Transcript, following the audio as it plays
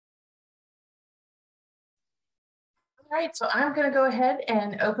All right, so I'm going to go ahead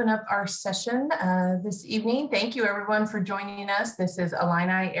and open up our session this evening. Thank you, everyone, for joining us. This is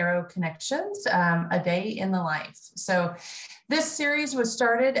Alumni Aero Connections, a day in the life. So this series was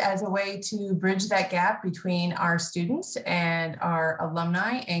started as a way to bridge that gap between our students and our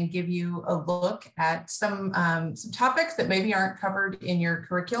alumni and give you a look at some topics that maybe aren't covered in your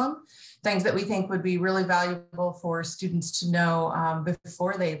curriculum, things that we think would be really valuable for students to know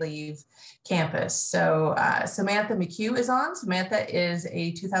before they leave campus. So Samantha McHugh is on. Samantha is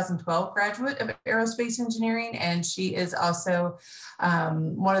a 2012 graduate of aerospace engineering, and she is also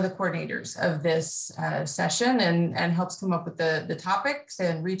one of the coordinators of this session and helps come up with the topics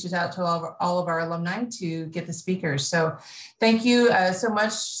and reaches out to all of our alumni to get the speakers. So thank you so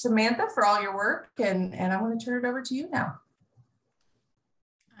much, Samantha, for all your work, and I want to turn it over to you now.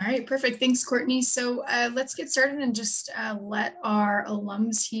 All right, perfect. Thanks, Courtney. So let's get started and just let our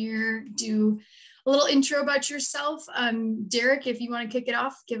alums here do a little intro about yourself. Derrick, if you want to kick it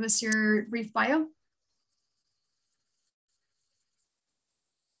off, give us your brief bio.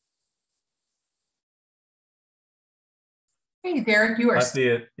 Hey, Derrick, you are. I see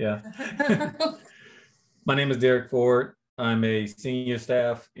it, yeah. My name is Derrick Ford. I'm a senior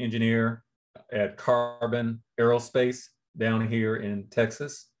staff engineer at QARBON Aerospace down here in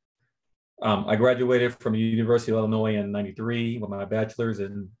Texas. I graduated from the University of Illinois in '93 with my bachelor's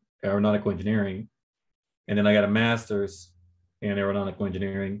in aeronautical engineering. And then I got a master's in aeronautical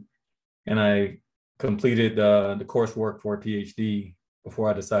engineering. And I completed the coursework for a PhD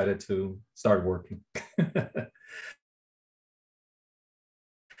before I decided to start working.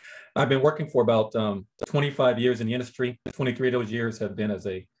 I've been working for about 25 years in the industry. 23 of those years have been as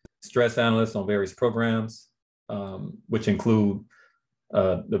a stress analyst on various programs, which include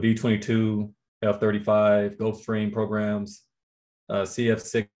the V-22 F-35 Gulfstream programs,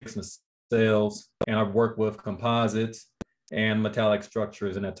 CF6 Nacelles, and I've worked with composites and metallic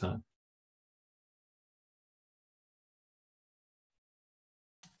structures in that time.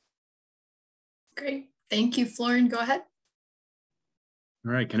 Great, thank you, Florin. Go ahead.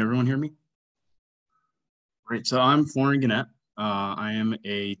 All right, can everyone hear me? Great, so I'm Florin Gannett. I am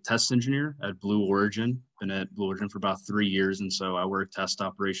a test engineer at Blue Origin. Been at Blue Origin for about 3 years, and so I work test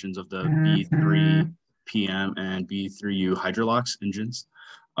operations of the B3 PM and B3U Hydrolox engines.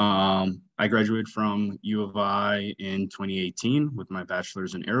 I graduated from U of I in 2018 with my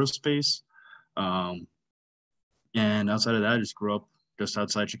bachelor's in aerospace. And outside of that, I just grew up just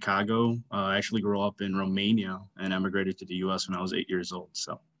outside Chicago. I actually grew up in Romania and emigrated to the US when I was 8 years old.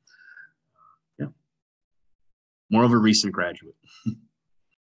 So yeah, more of a recent graduate.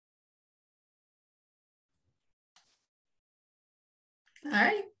 All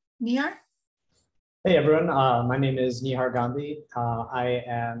right, Nihar. Hey everyone, my name is Nihar Gandhi. I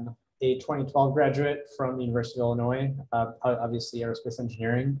am a 2012 graduate from the University of Illinois, obviously aerospace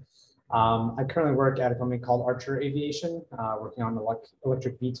engineering. I currently work at a company called Archer Aviation, working on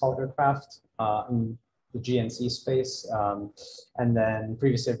electric VTOL aircraft in the GNC space. And then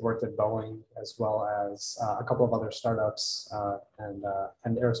previously I've worked at Boeing as well as a couple of other startups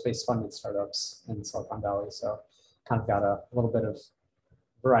and aerospace funded startups in Silicon Valley. So kind of got a little bit of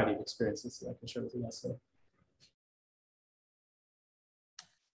variety of experiences that I can share with you guys today.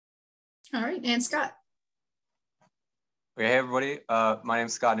 All right, and Scott. Okay, hey everybody. My name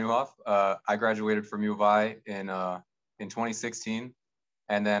is Scott Newhoff. I graduated from U of I in 2016,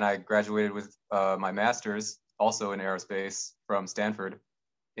 and then I graduated with my master's also in aerospace from Stanford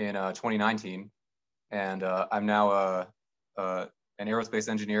in 2019, and I'm now an aerospace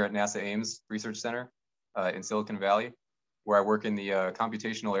engineer at NASA Ames Research Center in Silicon Valley, where I work in the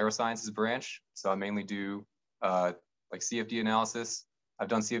computational aerosciences branch. So I mainly do like CFD analysis. I've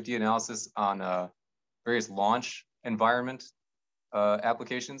done CFD analysis on various launch environment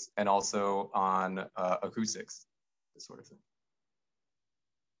applications and also on acoustics, this sort of thing.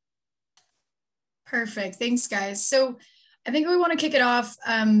 Perfect, thanks guys. So I think we want to kick it off.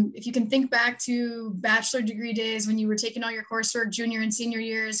 If you can think back to bachelor degree days when you were taking all your coursework, junior and senior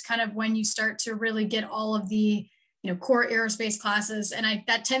years, kind of when you start to really get all of the core aerospace classes. And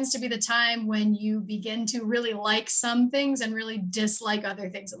that tends to be the time when you begin to really like some things and really dislike other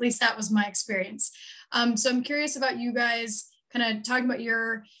things. At least that was my experience. So I'm curious about you guys kind of talking about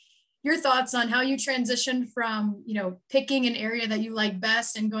your thoughts on how you transitioned from, picking an area that you like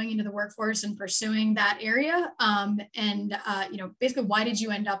best and going into the workforce and pursuing that area. Basically, why did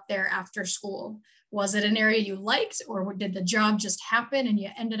you end up there after school? Was it an area you liked, or did the job just happen and you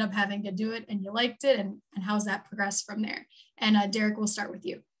ended up having to do it and you liked it? And how's that progressed from there? And Derrick, we'll start with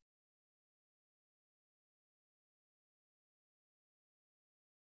you.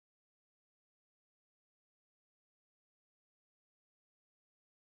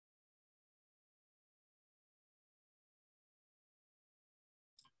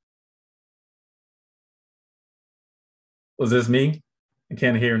 Was this me? I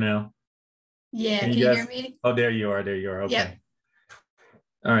can't hear now. Yeah, can you hear me? Oh, there you are. There you are. Okay. Yep.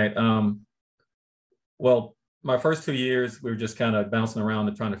 All right. Well, my first 2 years, we were just kind of bouncing around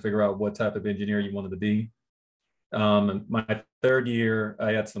and trying to figure out what type of engineer you wanted to be. My third year,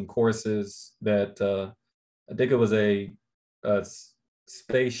 I had some courses that I think it was a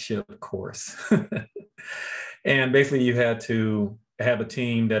spaceship course. And basically you had to have a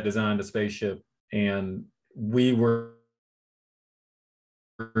team that designed a spaceship, and we were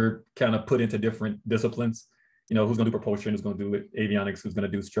kind of put into different disciplines. You know, who's going to do propulsion, who's going to do avionics, who's going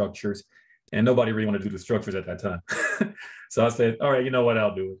to do structures. And nobody really wanted to do the structures at that time. So I said, all right, you know what,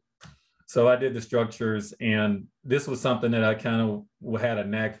 I'll do it. So I did the structures, and this was something that I kind of had a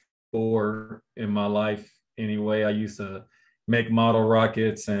knack for in my life anyway. I used to make model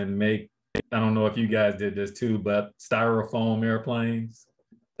rockets and make, I don't know if you guys did this too, but styrofoam airplanes,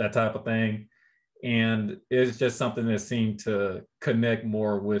 that type of thing. And it's just something that seemed to connect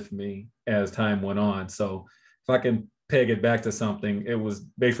more with me as time went on. So if I can peg it back to something, it was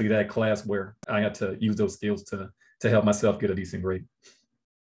basically that class where I had to use those skills to help myself get a decent grade.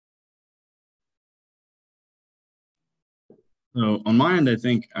 So on my end, I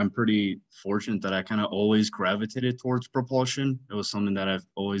think I'm pretty fortunate that I kind of always gravitated towards propulsion. It was something that I've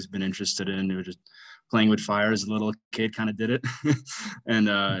always been interested in. It was just playing with fire as a little kid, kind of did it. And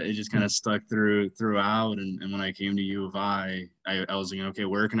it just kind of stuck throughout. And when I came to U of I was thinking, okay,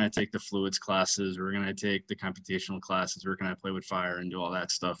 where can I take the fluids classes? Where can I take the computational classes? Where can I play with fire and do all that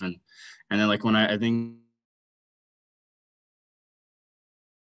stuff? And then like when I think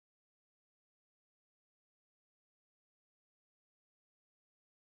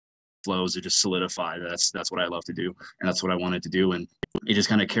flows, it just solidified. That's what I love to do, and that's what I wanted to do. And it just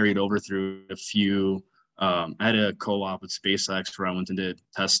kind of carried over through a few. I had a co-op with SpaceX where I went and did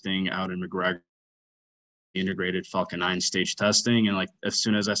testing out in McGregor, integrated Falcon 9 stage testing. And like as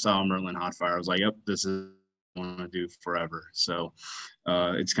soon as I saw Merlin hot fire, I was like, yep, this is what I want to do forever. So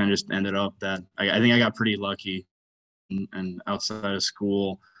it's kind of just ended up that I think I got pretty lucky. And outside of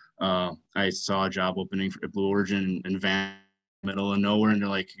school, I saw a job opening for Blue Origin in Van, middle of nowhere, and they're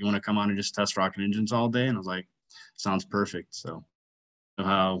like, you want to come on and just test rocket engines all day? And I was like, sounds perfect. So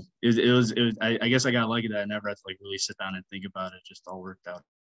how it was I guess I got lucky that I never had to like really sit down and think about it. Just all worked out.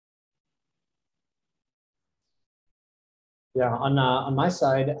 Yeah, on my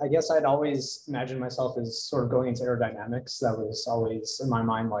side, I guess I'd always imagined myself as sort of going into aerodynamics. That was always in my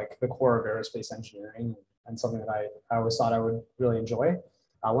mind like the core of aerospace engineering, and something that I always thought I would really enjoy.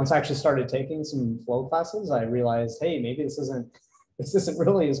 Once I actually started taking some flow classes, I realized, hey, maybe this isn't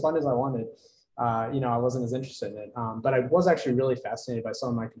really as fun as I wanted. I wasn't as interested in it, but I was actually really fascinated by some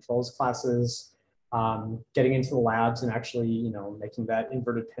of my controls classes, getting into the labs and actually, making that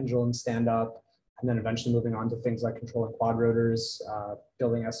inverted pendulum stand up, and then eventually moving on to things like controlling quad rotors,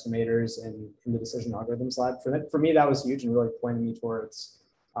 building estimators in the decision algorithms lab. For me, that was huge and really pointed me towards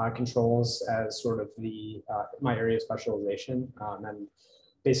controls as sort of my area of specialization. And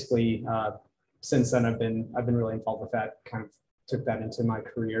basically, since then, I've been really involved with that. Kind of took that into my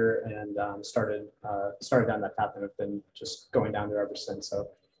career and started down that path, and have been just going down there ever since. So it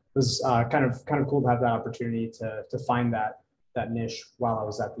was kind of cool to have that opportunity to find that niche while I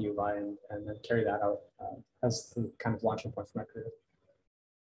was at the U of I, and then carry that out as the kind of launching point for my career.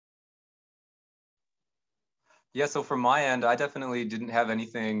 Yeah, so from my end, I definitely didn't have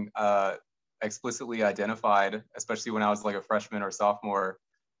anything explicitly identified, especially when I was like a freshman or sophomore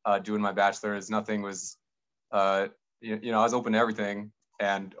doing my bachelor's. Nothing was, I was open to everything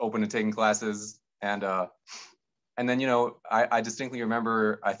and open to taking classes. And then, I distinctly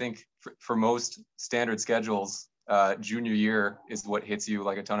remember, I think for most standard schedules, junior year is what hits you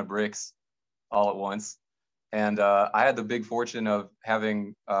like a ton of bricks all at once. And I had the big fortune of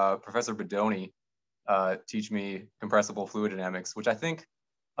having Professor Bedoni teach me compressible fluid dynamics, which I think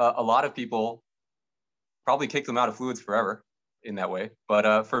a lot of people probably kick them out of fluids forever in that way.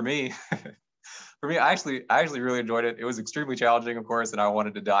 But for me, I actually really enjoyed it. It was extremely challenging, of course, and I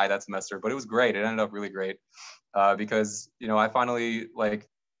wanted to die that semester, but it was great. It ended up really great because, I finally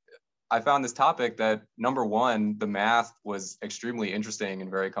I found this topic that, number one, the math was extremely interesting and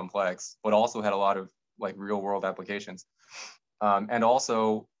very complex, but also had a lot of like real world applications. And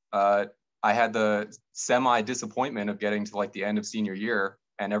also I had the semi disappointment of getting to like the end of senior year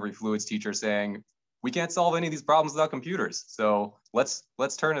and every fluids teacher saying, we can't solve any of these problems without computers. So let's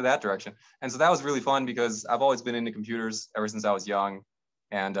turn to that direction. And so that was really fun because I've always been into computers ever since I was young.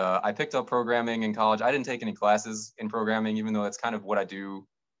 And I picked up programming in college. I didn't take any classes in programming, even though that's kind of what I do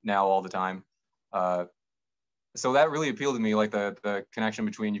now all the time. so that really appealed to me, like the connection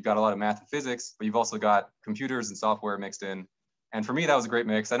between, you've got a lot of math and physics, but you've also got computers and software mixed in. And for me, that was a great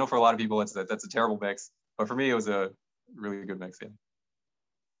mix. I know for a lot of people, that's a terrible mix, but for me, it was a really good mix. Yeah.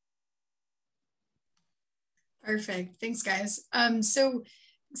 Perfect. Thanks, guys. So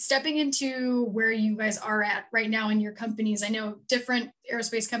stepping into where you guys are at right now in your companies, I know different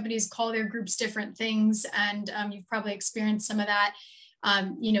aerospace companies call their groups different things, and you've probably experienced some of that.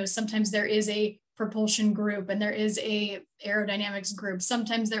 You know, sometimes there is a propulsion group and there is a aerodynamics group.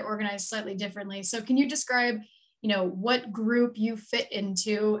 Sometimes they're organized slightly differently. So can you describe, you know, what group you fit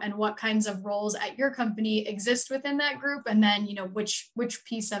into and what kinds of roles at your company exist within that group? And then, you know, which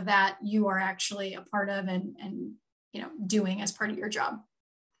piece of that you are actually a part of and you know, doing as part of your job?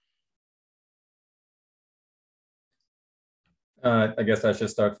 I guess I should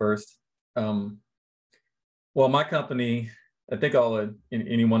start first. Well, my company, I think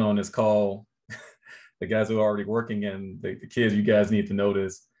anyone on this call, the guys who are already working and the kids, you guys need to know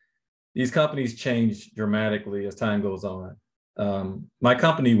this. These companies change dramatically as time goes on. My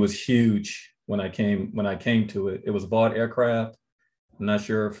company was huge when I came to it. It was Vought Aircraft. I'm not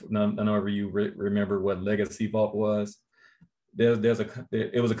sure if none of you remember what Legacy Vought was.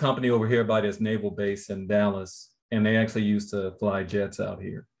 It was a company over here by this naval base in Dallas, and they actually used to fly jets out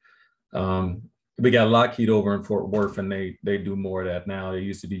here. We got Lockheed over in Fort Worth, and they do more of that now. They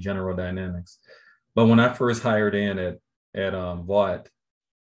used to be General Dynamics. But when I first hired in at Vought,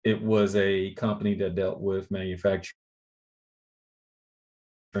 it was a company that dealt with manufacturing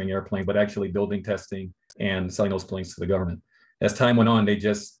airplanes, but actually building, testing, and selling those planes to the government. As time went on, they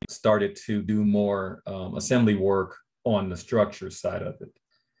just started to do more assembly work on the structure side of it.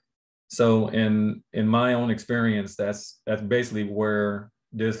 So in my own experience, that's basically where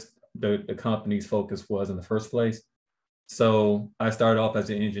the company's focus was in the first place. So I started off as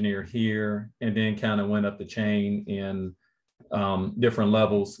an engineer here, and then kind of went up the chain in different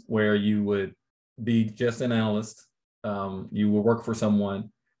levels where you would be just an analyst. You will work for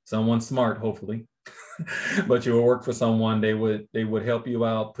someone smart, hopefully, but you will work for someone. They would help you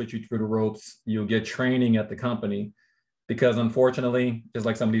out, put you through the ropes. You'll get training at the company, because unfortunately, just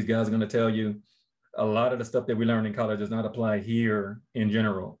like some of these guys are going to tell you, a lot of the stuff that we learn in college does not apply here in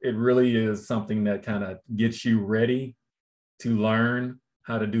general. It really is something that kind of gets you ready to learn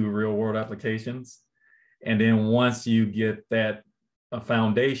how to do real world applications. And then once you get that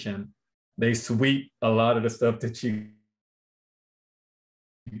foundation, they sweep a lot of the stuff that you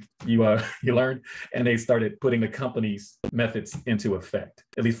learned, and they started putting the company's methods into effect,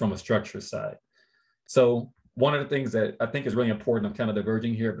 at least from a structure side. So one of the things that I think is really important, I'm kind of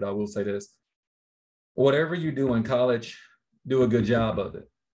diverging here, but I will say this: whatever you do in college, do a good job of it.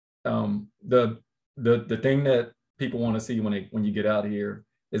 The thing that people want to see when you get out here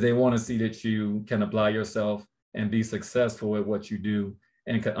is they want to see that you can apply yourself and be successful at what you do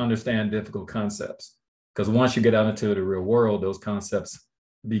and can understand difficult concepts. Because once you get out into the real world, those concepts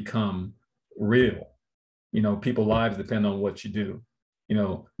become real. You know, people's lives depend on what you do. You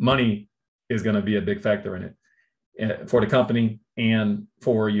know, money is going to be a big factor in it for the company and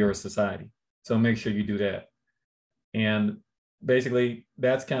for your society. So make sure you do that. And basically,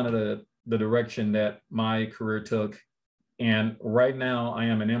 that's kind of the direction that my career took. And right now, I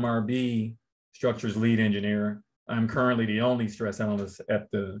am an MRB structures lead engineer. I'm currently the only stress analyst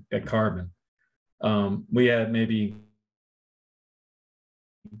at QARBON. We had maybe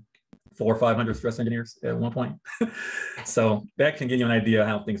 400 or 500 stress engineers at one point. So that can give you an idea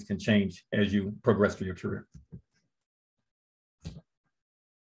how things can change as you progress through your career.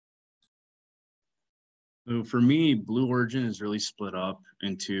 So for me, Blue Origin is really split up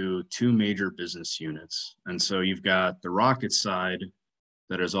into two major business units. And so you've got the rocket side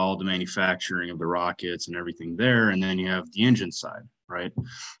that is all the manufacturing of the rockets and everything there. And then you have the engine side, right?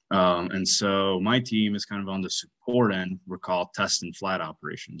 And so my team is kind of on the support end. We're called test and flight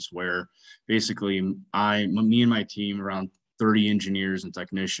operations, where basically me and my team, around 30 engineers and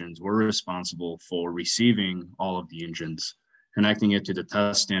technicians, we're responsible for receiving all of the engines, connecting it to the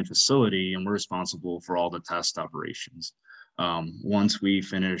test stand facility, and we're responsible for all the test operations. Once we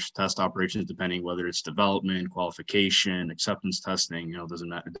finish test operations, depending whether it's development, qualification, acceptance testing, you know, doesn't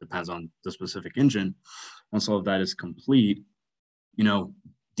matter, it depends on the specific engine. Once all of that is complete, you know,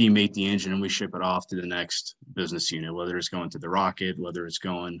 demate the engine and we ship it off to the next business unit, whether it's going to the rocket, whether it's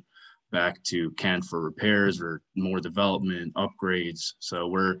going back to Kent for repairs or more development, upgrades. So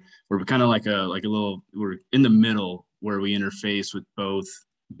we're kind of like a little, we're in the middle where we interface with both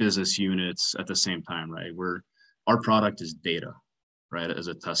business units at the same time, right? Our product is data, right, as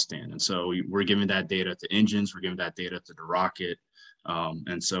a test stand. And so we're giving that data to engines, we're giving that data to the rocket.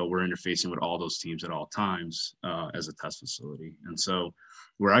 And so we're interfacing with all those teams at all times as a test facility. And so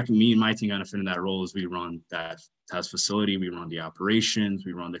where me and my team kind of fit in that role is we run that test facility, we run the operations,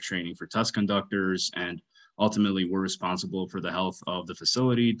 we run the training for test conductors, and ultimately we're responsible for the health of the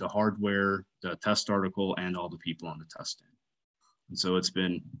facility, the hardware, the test article, and all the people on the test stand. And so it's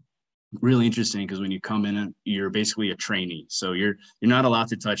been really interesting because when you come in, you're basically a trainee. So you're not allowed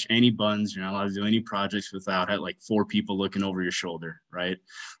to touch any buttons. You're not allowed to do any projects without like 4 people looking over your shoulder, right?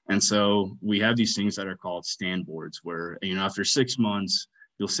 And so we have these things that are called stand boards where, you know, after 6 months,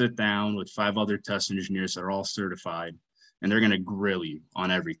 you'll sit down with 5 other test engineers that are all certified, and they're going to grill you on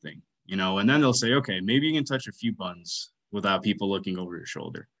everything, you know, and then they'll say, okay, maybe you can touch a few buttons without people looking over your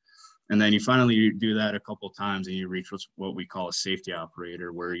shoulder. And then you finally do that a couple of times and you reach what we call a safety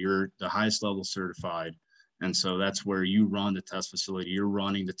operator, where you're the highest level certified. And so that's where you run the test facility, you're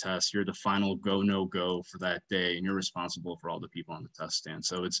running the test, you're the final go, no go for that day, and you're responsible for all the people on the test stand.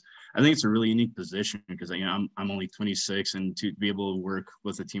 So I think it's a really unique position because, you know, I'm only 26, and to be able to work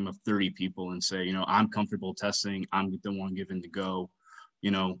with a team of 30 people and say, you know, I'm comfortable testing, I'm the one given the go,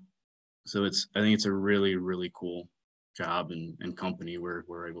 you know. So I think it's a really, really cool job and company where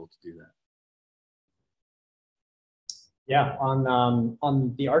we're able to do that. Yeah,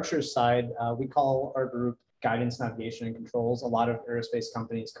 on the Archer's side, we call our group guidance, navigation, and controls. A lot of aerospace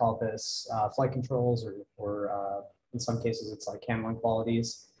companies call this flight controls, or in some cases it's like handling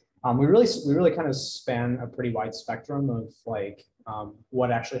qualities. We really kind of span a pretty wide spectrum of like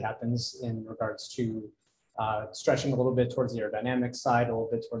what actually happens in regards to stretching a little bit towards the aerodynamics side, a little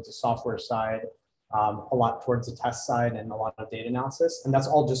bit towards the software side, a lot towards the test side, and a lot of data analysis. And that's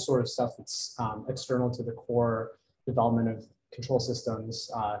all just sort of stuff that's external to the core development of control systems.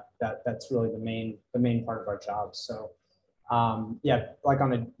 That's really the main part of our job. So yeah, like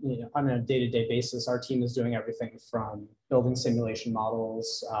on a day-to-day basis, our team is doing everything from building simulation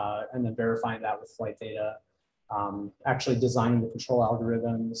models and then verifying that with flight data, actually designing the control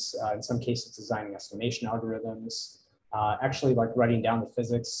algorithms, in some cases designing estimation algorithms, actually like writing down the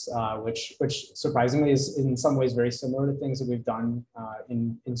physics, which surprisingly is in some ways very similar to things that we've done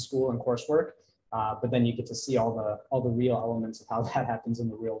in school and coursework. But then you get to see all the real elements of how that happens in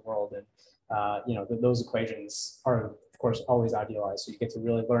the real world, and you know, those equations are of course always idealized. So you get to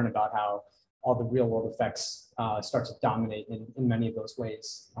really learn about how all the real world effects start to dominate in many of those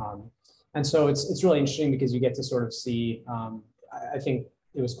ways. And so it's really interesting because you get to sort of see. I think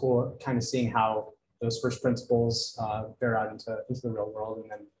it was cool kind of seeing how those first principles bear out into the real world,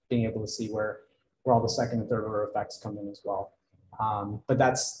 and then being able to see where all the second and third order effects come in as well. But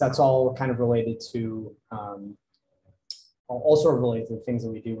that's all kind of related to also related to the things that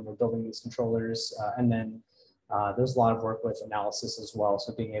we do when we're building these controllers. And then there's a lot of work with analysis as well.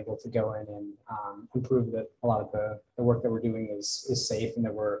 So being able to go in and improve that a lot of the work that we're doing is safe, and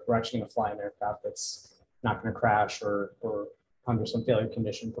that we're actually going to fly an aircraft that's not going to crash or under some failure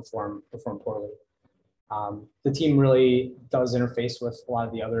condition perform poorly. The team really does interface with a lot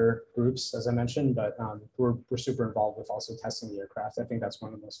of the other groups, as I mentioned, but we're super involved with also testing the aircraft. I think that's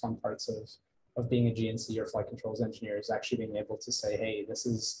one of the most fun parts of being a GNC or flight controls engineer, is actually being able to say, hey, this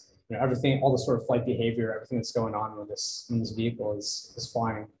is, you know, everything, all the sort of flight behavior, everything that's going on when this vehicle is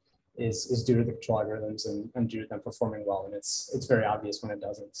flying is due to the control algorithms and due to them performing well. And it's very obvious when it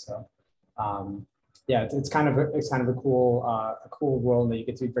doesn't. So yeah, it's kind of a cool world that you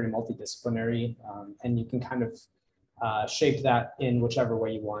get to be very multidisciplinary, and you can kind of shape that in whichever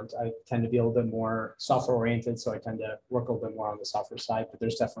way you want. I tend to be a little bit more software oriented, so I tend to work a little bit more on the software side, but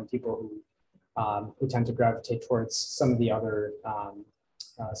there's definitely people who tend to gravitate towards some of the other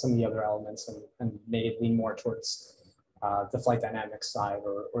elements and may lean more towards the flight dynamics side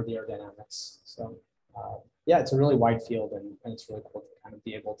or the aerodynamics. So yeah, it's a really wide field, and it's really cool to kind of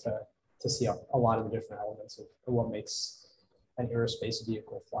be able to see a lot of the different elements of what makes an aerospace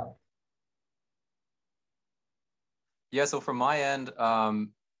vehicle fly. Yeah, so from my end,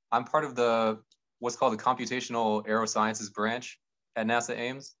 I'm part of what's called the Computational Aerosciences branch at NASA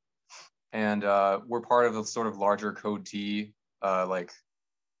Ames. And we're part of a sort of larger Code T, like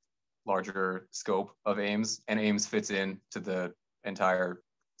larger scope of Ames, and Ames fits into the entire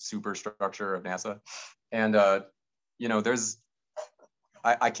superstructure of NASA. And, you know,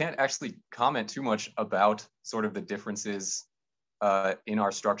 I can't actually comment too much about sort of the differences in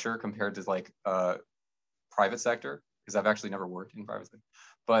our structure compared to like private sector, because I've actually never worked in private sector.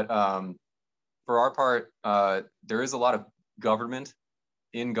 But for our part, there is a lot of government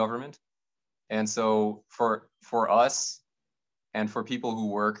in government. And so for us and for people who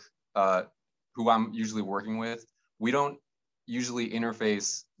work, who I'm usually working with, we don't usually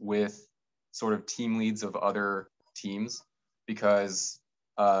interface with sort of team leads of other teams, because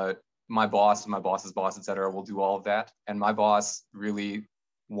my boss, my boss's boss, et cetera, will do all of that. And my boss really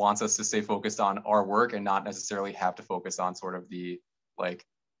wants us to stay focused on our work and not necessarily have to focus on sort of the like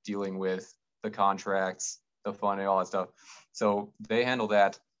dealing with the contracts, the funding, all that stuff. So they handle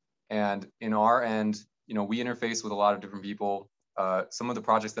that. And in our end, you know, we interface with a lot of different people. Some of the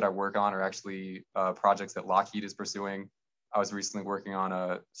projects that I work on are actually projects that Lockheed is pursuing. I was recently working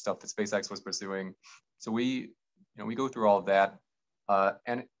on stuff that SpaceX was pursuing. So we go through all of that.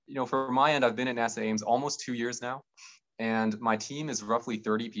 And you know, for my end, I've been at NASA Ames almost 2 years now, and my team is roughly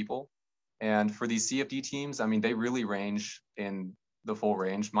 30 people. And for these CFD teams, I mean, they really range in the full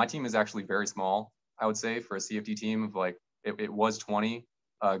range. My team is actually very small, I would say, for a CFD team of like, it was 20,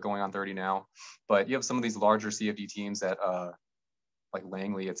 going on 30 now. But you have some of these larger CFD teams that like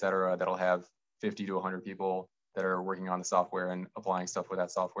Langley, et cetera, that'll have 50 to 100 people that are working on the software and applying stuff with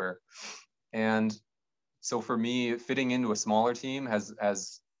that software. And so for me, fitting into a smaller team has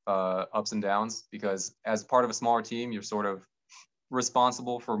ups and downs, because as part of a smaller team, you're sort of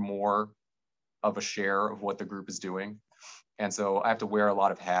responsible for more of a share of what the group is doing. And so I have to wear a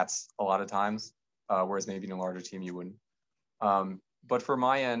lot of hats a lot of times, whereas maybe in a larger team you wouldn't. But for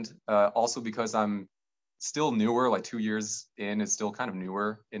my end, also because I'm still newer, like 2 years in is still kind of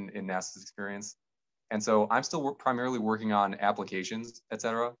newer in NASA's experience. And so I'm still primarily working on applications, et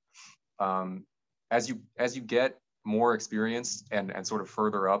cetera. As you get more experience and sort of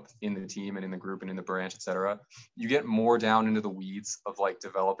further up in the team and in the group and in the branch, et cetera, you get more down into the weeds of like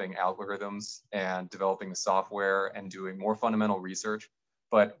developing algorithms and developing the software and doing more fundamental research.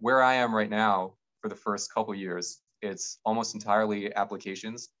 But where I am right now for the first couple of years, it's almost entirely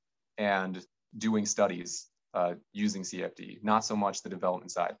applications and doing studies using CFD, not so much the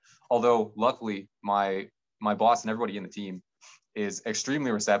development side. Although luckily my boss and everybody in the team is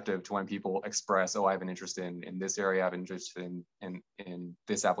extremely receptive to when people express, oh, I have an interest in this area, I have an interest in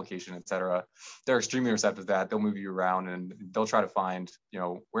this application, et cetera. They're extremely receptive to that. They'll move you around and they'll try to find, you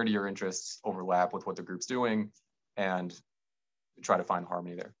know, where do your interests overlap with what the group's doing and try to find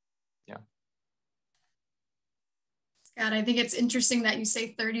harmony there. Yeah. Scott, I think it's interesting that you say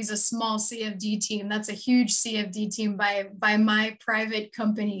 30 is a small CFD team. That's a huge CFD team by my private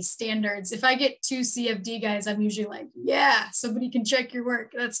company standards. If I get 2 CFD guys, I'm usually like, yeah, somebody can check your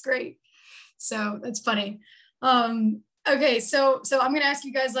work. That's great. So that's funny. Okay, so I'm gonna ask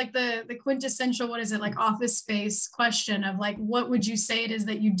you guys like the quintessential, what is it, like office space question of like, what would you say it is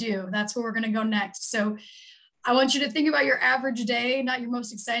that you do? That's where we're gonna go next. So I want you to think about your average day, not your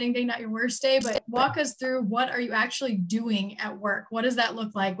most exciting day, not your worst day, but walk us through what are you actually doing at work? What does that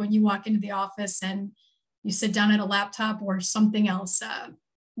look like when you walk into the office and you sit down at a laptop or something else?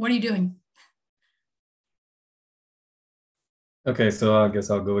 What are you doing? Okay, so I guess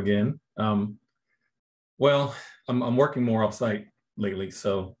I'll go again. Well, I'm working more off-site lately,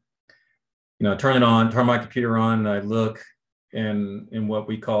 so you know, turn my computer on, I look in what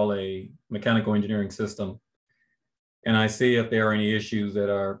we call a mechanical engineering system. And I see if there are any issues that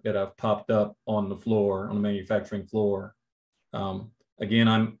have popped up on the floor, on the manufacturing floor. Again,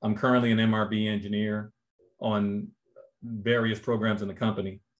 I'm currently an MRB engineer on various programs in the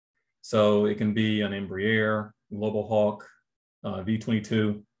company. So it can be an Embraer, Global Hawk,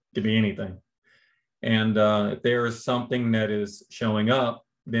 V-22, it could be anything. And if there is something that is showing up,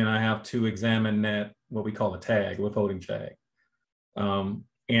 then I have to examine that, what we call a tag, withholding tag. And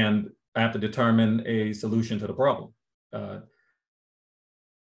I have to determine a solution to the problem.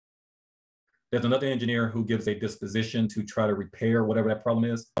 There's another engineer who gives a disposition to try to repair whatever that problem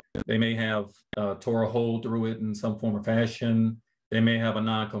is. They may have tore a hole through it in some form or fashion. They may have a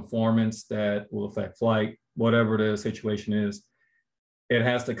non-conformance that will affect flight, whatever the situation is. It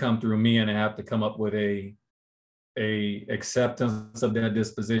has to come through me, and I have to come up with a acceptance of that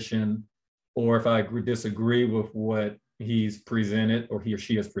disposition, or if I disagree with what he's presented or he or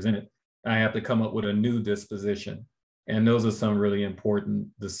she has presented, I have to come up with a new disposition. And those are some really important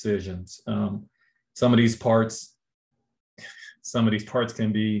decisions. Some of these parts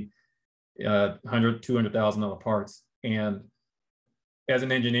can be $100,000, $200,000 parts. And as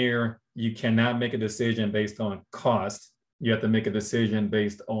an engineer, you cannot make a decision based on cost. You have to make a decision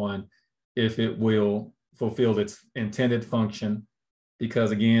based on if it will fulfill its intended function. Because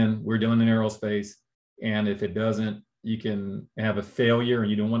again, we're dealing in aerospace, and if it doesn't, you can have a failure,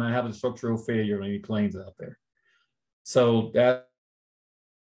 and you don't want to have a structural failure on any planes out there. So that's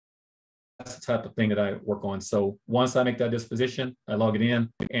the type of thing that I work on. So once I make that disposition, I log it in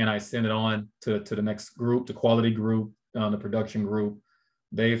and I send it on to the next group, the quality group, the production group.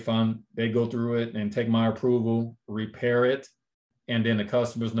 They go through it and take my approval, repair it, And then the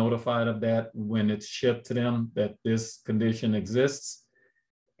customer's notified of that when it's shipped to them that this condition exists.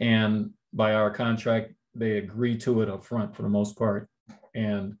 And by our contract, they agree to it up front for the most part.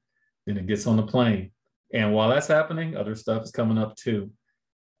 And then it gets on the plane. And while that's happening, other stuff is coming up too.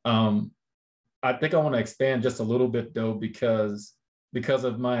 I think I want to expand just a little bit though, because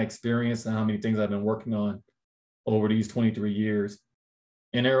of my experience and how many things I've been working on over these 23 years.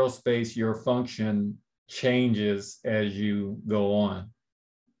 In aerospace, your function changes as you go on.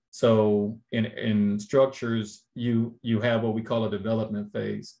 So in structures, you have what we call a development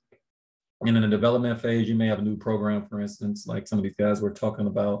phase. And in the development phase, you may have a new program, for instance, like some of these guys were talking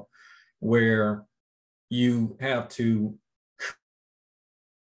about, where you have to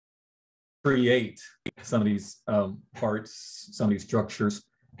create some of these parts, some of these structures,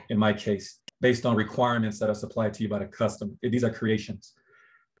 in my case, based on requirements that are supplied to you by the customer. These are creations.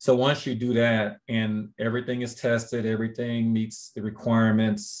 So once you do that and everything is tested, everything meets the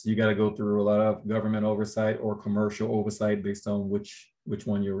requirements, you got to go through a lot of government oversight or commercial oversight based on which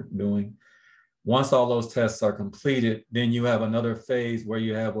one you're doing. Once all those tests are completed, then you have another phase where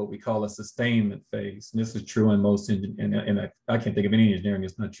you have what we call a sustainment phase. And this is true in most, and I can't think of any engineering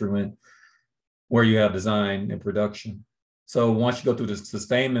it's not true in, where you have design and production. So once you go through the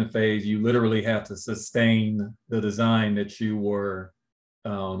sustainment phase, you literally have to sustain the design that you were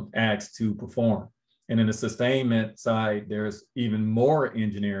asked to perform. And in the sustainment side, there's even more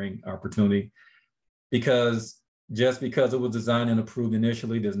engineering opportunity, because just because it was designed and approved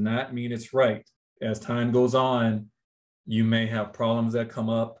initially does not mean it's right. As time goes on, you may have problems that come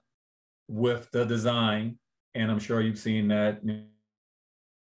up with the design. And I'm sure you've seen that in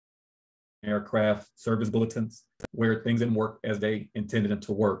aircraft service bulletins where things didn't work as they intended them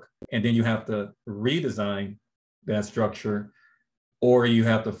to work. And then you have to redesign that structure, or you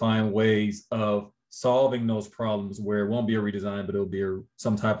have to find ways of solving those problems where it won't be a redesign, but it'll be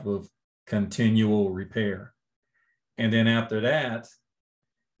some type of continual repair. And then after that,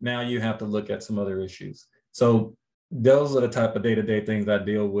 now you have to look at some other issues. So those are the type of day-to-day things I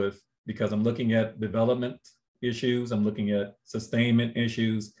deal with, because I'm looking at development issues, I'm looking at sustainment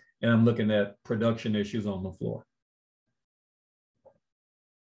issues, and I'm looking at production issues on the floor.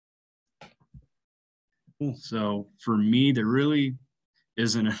 Cool. So for me, there really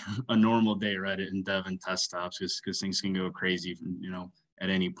isn't a normal day, right, in dev and test stops, because things can go crazy, at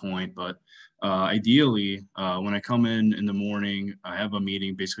any point. But ideally, when I come in the morning, I have a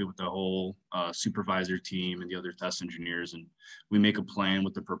meeting basically with the whole supervisor team and the other test engineers, and we make a plan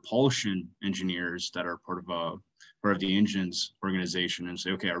with the propulsion engineers that are part of the engines organization, and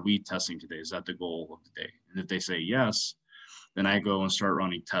say, okay, are we testing today? Is that the goal of the day? And if they say yes, then I go and start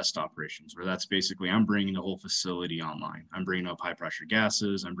running test operations, where that's basically, I'm bringing the whole facility online. I'm bringing up high pressure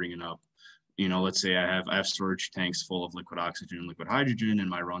gases. I'm bringing up, let's say I have storage tanks full of liquid oxygen and liquid hydrogen, and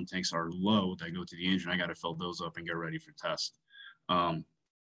my run tanks are low that go to the engine. I got to fill those up and get ready for test. I'm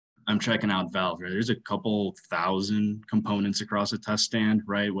checking out valves, right? There's a couple thousand components across a test stand,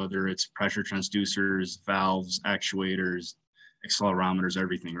 right? Whether it's pressure transducers, valves, actuators, accelerometers,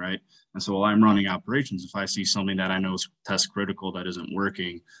 everything, right? And so while I'm running operations, if I see something that I know is test critical that isn't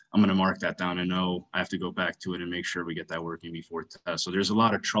working, I'm going to mark that down and know I have to go back to it and make sure we get that working before test. So there's a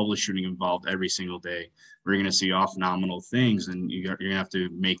lot of troubleshooting involved every single day. We're going to see off nominal things, and you're going to have to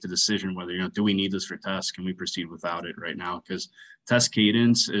make the decision whether, do we need this for test? Can we proceed without it right now? Because test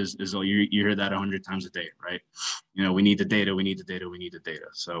cadence is you hear that 100 times a day, right? We need the data, we need the data, we need the data.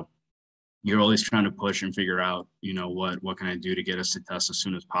 So you're always trying to push and figure out, what can I do to get us to test as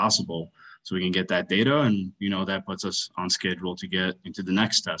soon as possible so we can get that data. And, that puts us on schedule to get into the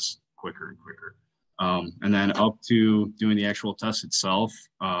next test quicker and quicker. And then up to doing the actual test itself,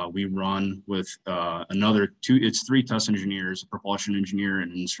 we run with it's 3 test engineers, a propulsion engineer,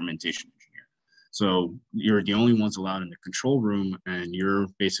 and an instrumentation engineer. So you're the only ones allowed in the control room, and you're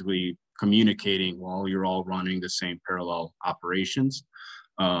basically communicating while you're all running the same parallel operations.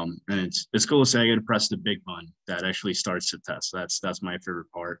 And it's cool to say I get to press the big button that actually starts the test. That's my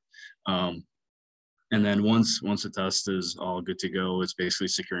favorite part. And then once the test is all good to go, it's basically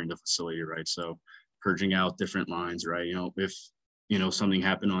securing the facility, right? So purging out different lines, right? If something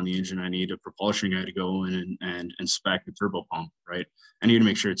happened on the engine, I need a propulsion guy to go in and inspect the turbo pump, right? I need to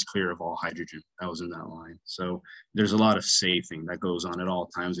make sure it's clear of all hydrogen that was in that line. So there's a lot of safing that goes on at all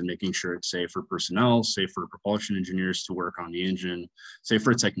times, and making sure it's safe for personnel, safe for propulsion engineers to work on the engine, safe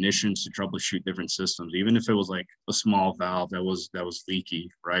for technicians to troubleshoot different systems. Even if it was like a small valve that was leaky,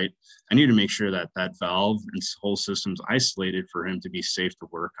 right? I need to make sure that valve and whole system's isolated for him to be safe to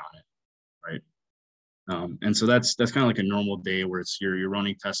work on it, right? And so that's kind of like a normal day, where it's you're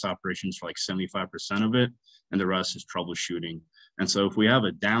running test operations for like 75% of it, and the rest is troubleshooting. And so if we have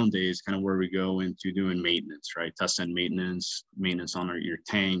a down day, it's kind of where we go into doing maintenance, right? Test and maintenance on your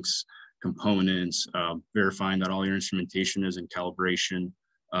tanks, components, verifying that all your instrumentation is in calibration.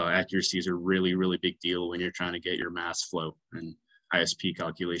 Accuracy is a really, really big deal when you're trying to get your mass flow and ISP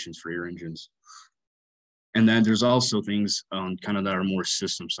calculations for your engines. And then there's also things on kind of that are more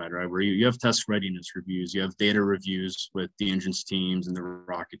system side, right? Where you have test readiness reviews, you have data reviews with the engines teams and the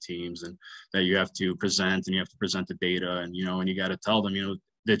rocket teams, and that you have to present, and you have to present the data, and, you know, and you got to tell them, you know,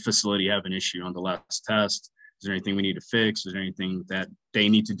 did facility have an issue on the last test? Is there anything we need to fix? Is there anything that they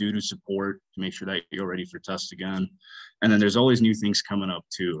need to do to support to make sure that you're ready for test again? And then there's always new things coming up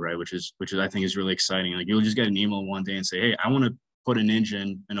too, right? Which is I think is really exciting. Like, you'll just get an email one day and say, hey, I want to put an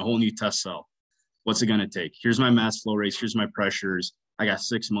engine in a whole new test cell. What's it going to take? Here's my mass flow rates. Here's my pressures. I got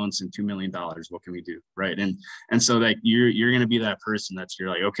 6 months and $2 million. What can we do? Right. And so like you're going to be that person you're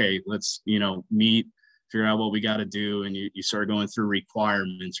like, okay, let's, you know, meet, figure out what we got to do. And you start going through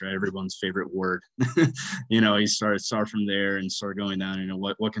requirements, right? Everyone's favorite word. You know, you start from there and start going down, you know,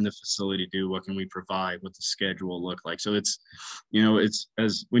 what can the facility do? What can we provide? What the schedule look like? So it's, you know, it's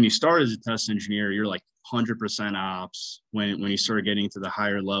as when you start as a test engineer, you're like 100% ops. When you start getting to the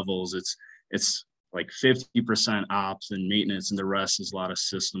higher levels, it's like 50% ops and maintenance, and the rest is a lot of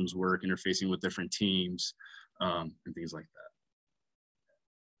systems work, interfacing with different teams, and things like that.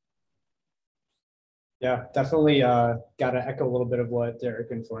 Yeah, definitely got to echo a little bit of what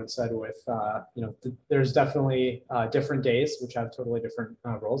Derrick and Ford said with, you know, there's definitely different days which have totally different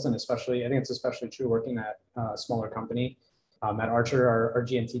roles, and especially, I think it's especially true working at a smaller company. At Archer, our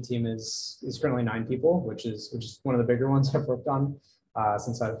GNT team is currently 9 people, which is one of the bigger ones I've worked on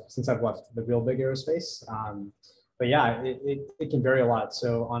since I've left the real big aerospace. But yeah, it can vary a lot.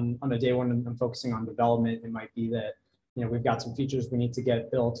 So on a day when I'm focusing on development, it might be that, you know, we've got some features we need to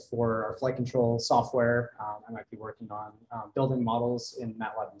get built for our flight control software. I might be working on building models in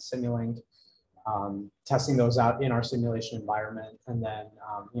MATLAB and Simulink, testing those out in our simulation environment, and then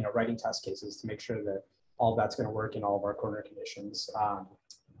you know, writing test cases to make sure that all of that's going to work in all of our corner conditions.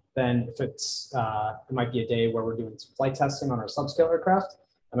 Then if it's, it might be a day where we're doing some flight testing on our subscale aircraft.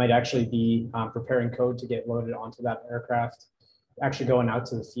 I might actually be preparing code to get loaded onto that aircraft, actually going out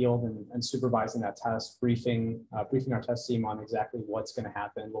to the field and supervising that test, briefing our test team on exactly what's going to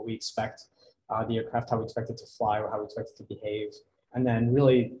happen, what we expect the aircraft, how we expect it to fly, or how we expect it to behave. And then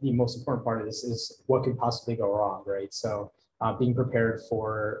really the most important part of this is what could possibly go wrong, right? So being prepared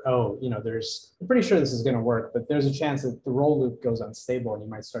for, oh, you know, I'm pretty sure this is going to work, but there's a chance that the roll loop goes unstable and you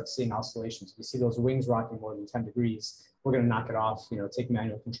might start seeing oscillations. If you see those wings rocking more than 10 degrees, we're going to knock it off, you know, take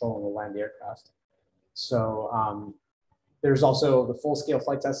manual control, and we'll land the aircraft. So there's also the full scale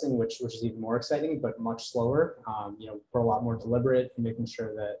flight testing, which is even more exciting, but much slower. You know, we're a lot more deliberate in making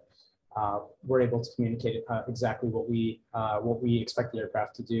sure that we're able to communicate exactly what we expect the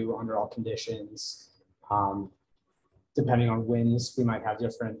aircraft to do under all conditions. Depending on winds, we might have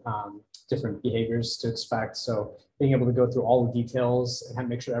different behaviors to expect. So being able to go through all the details and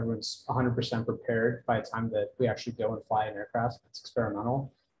make sure everyone's 100% prepared by the time that we actually go and fly an aircraft that's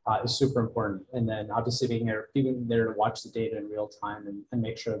experimental is super important. And then obviously being there to watch the data in real time and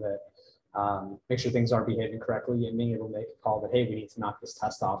make sure that things are behaving correctly, and being able to make a call that, hey, we need to knock this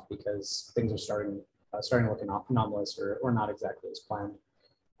test off because things are starting to look anomalous or not exactly as planned.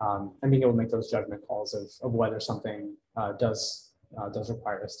 And being able to make those judgment calls of whether something does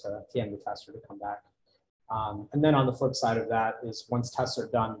require us to end the test or to come back. And then on the flip side of that is once tests are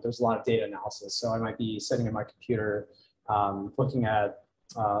done, there's a lot of data analysis. So I might be sitting in my computer looking at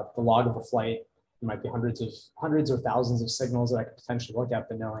the log of a flight. There might be hundreds or thousands of signals that I could potentially look at,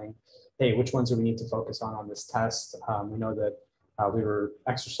 but knowing, hey, which ones do we need to focus on this test? We know that we were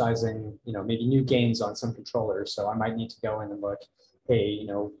exercising, you know, maybe new gains on some controllers. So I might need to go in and look, hey, you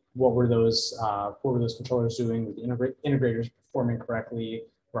know, what were those controllers doing? With the integrators performing correctly?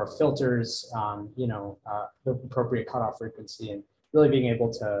 Were our filters, you know, the appropriate cutoff frequency? And really being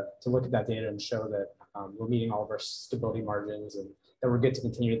able to look at that data and show that we're meeting all of our stability margins and that we're good to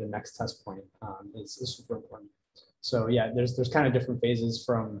continue to the next test point is super important. So yeah, there's kind of different phases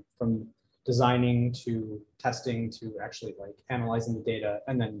from designing to testing to actually like analyzing the data,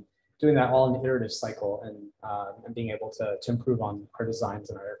 and then doing that all in the iterative cycle, and being able to improve on our designs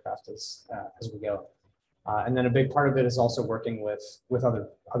and our aircraft as we go. And then a big part of it is also working with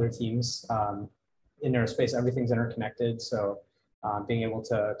other teams. In aerospace, everything's interconnected. So being able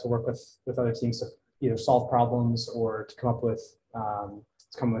to work with other teams to either solve problems or to come up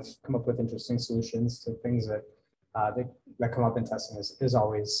with interesting solutions to things that come up in testing is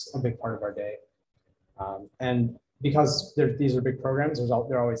always a big part of our day. And because these are big programs,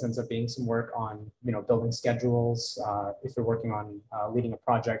 there always ends up being some work on, building schedules. If you're working on leading a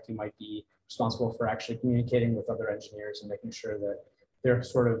project, you might be responsible for actually communicating with other engineers and making sure that they're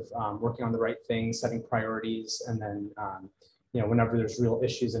sort of working on the right things, setting priorities, and then, whenever there's real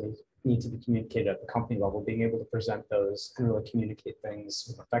issues that need to be communicated at the company level, being able to present those and really communicate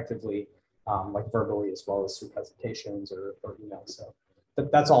things effectively, like verbally as well as through presentations or emails. So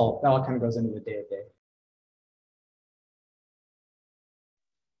that all kind of goes into the day-to-day.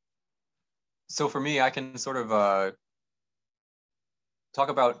 So for me, I can sort of talk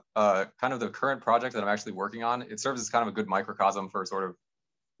about kind of the current project that I'm actually working on. It serves as kind of a good microcosm for sort of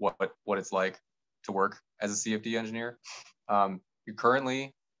what it's like to work as a CFD engineer.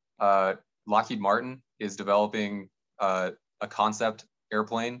 Currently, Lockheed Martin is developing a concept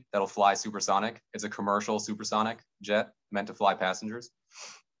airplane that'll fly supersonic. It's a commercial supersonic jet meant to fly passengers.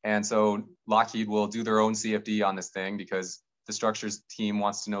 And so Lockheed will do their own CFD on this thing because the structures team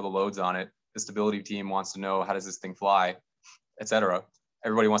wants to know the loads on it. The stability team wants to know how does this thing fly, et cetera.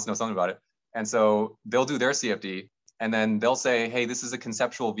 Everybody wants to know something about it. And so they'll do their CFD and then they'll say, hey, this is a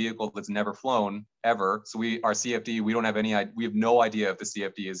conceptual vehicle that's never flown ever. So our CFD, we have no idea if the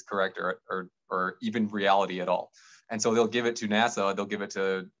CFD is correct or even reality at all. And so they'll give it to NASA, they'll give it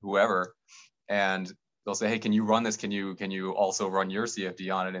to whoever, and they'll say, hey, can you run this? Can you also run your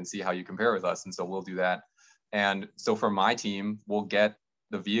CFD on it and see how you compare with us? And so we'll do that. And so for my team, we'll get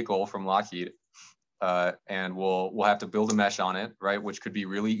the vehicle from Lockheed and we'll have to build a mesh on it, right? Which could be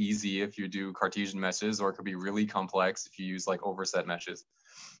really easy if you do Cartesian meshes, or it could be really complex if you use like overset meshes.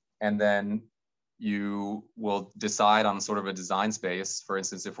 And then you will decide on sort of a design space. For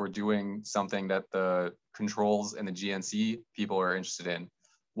instance, if we're doing something that the controls and the GNC people are interested in,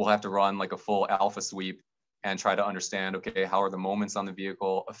 we'll have to run like a full alpha sweep and try to understand, okay, how are the moments on the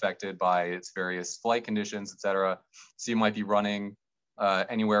vehicle affected by its various flight conditions, et cetera. So you might be running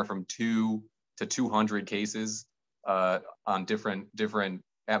anywhere from 2 to 200 cases on different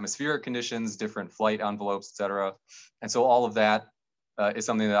atmospheric conditions, different flight envelopes, et cetera. And so all of that is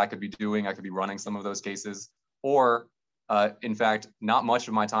something that I could be doing. I could be running some of those cases. Or in fact, not much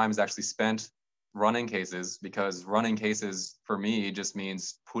of my time is actually spent running cases, because running cases for me just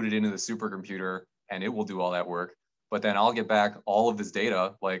means put it into the supercomputer and it will do all that work. But then I'll get back all of this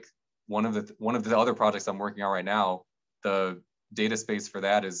data. Like one of the other projects I'm working on right now, the data space for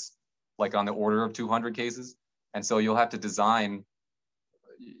that is like on the order of 200 cases. And so you'll have to design,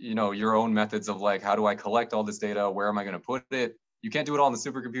 your own methods of like, how do I collect all this data? Where am I going to put it? You can't do it all in the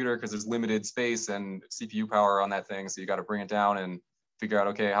supercomputer because there's limited space and CPU power on that thing. So you got to bring it down and figure out,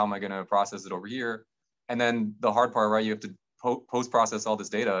 okay, how am I going to process it over here? And then the hard part, right? You have to post-process all this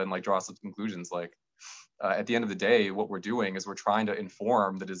data and like draw some conclusions. Like at the end of the day, what we're doing is we're trying to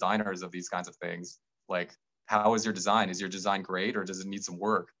inform the designers of these kinds of things. Like, how is your design? Is your design great, or does it need some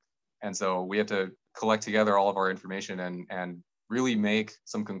work? And so we have to collect together all of our information and really make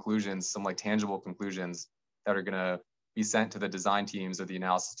some conclusions, some like tangible conclusions that are going to be sent to the design teams or the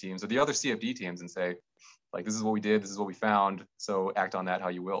analysis teams or the other CFD teams and say, like, this is what we did, this is what we found, so act on that how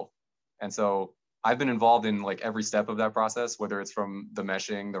you will. And so I've been involved in like every step of that process, whether it's from the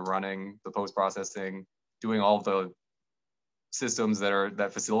meshing, the running, the post-processing, doing all of the systems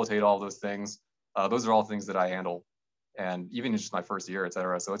that facilitate all those things. Those are all things that I handle, and even in just my first year, et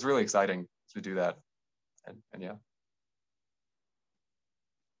cetera. So it's really exciting to do that. And yeah.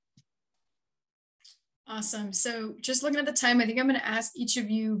 Awesome. So just looking at the time, I think I'm going to ask each of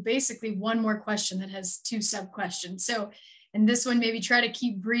you basically one more question that has 2 sub questions. So in this one, maybe try to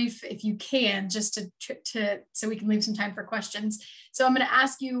keep brief if you can, just to so we can leave some time for questions. So I'm going to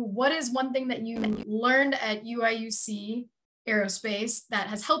ask you, what is one thing that you learned at UIUC Aerospace that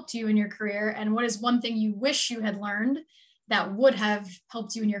has helped you in your career? And what is one thing you wish you had learned that would have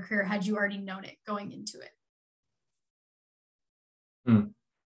helped you in your career had you already known it going into it?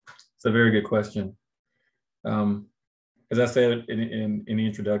 It's a very good question. As I said in the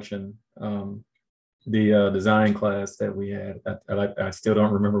introduction, the design class that we had, I still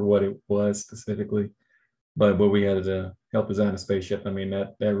don't remember what it was specifically, but we had to help design a spaceship. I mean,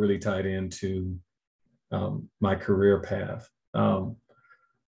 that really tied into my career path.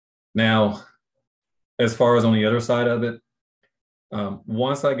 Now, as far as on the other side of it,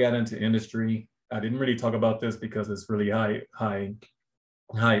 once I got into industry, I didn't really talk about this because it's really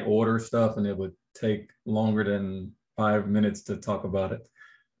high order stuff, and it would take longer than 5 minutes to talk about it.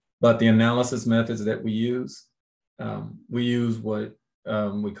 But the analysis methods that we use what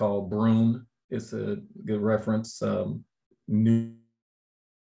we call Broom. It's a good reference. NUI.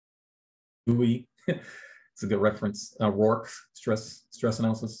 it's a good reference. Rourke's stress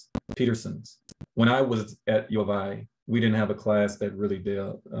analysis, Peterson's. When I was at U of I, we didn't have a class that really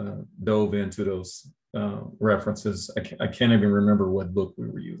dove into those references. I can't even remember what book we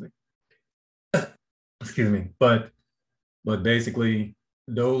were using. Excuse me, but basically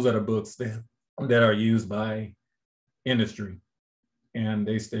those are the books that are used by industry, and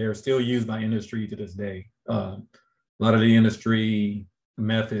they are still used by industry to this day. A lot of the industry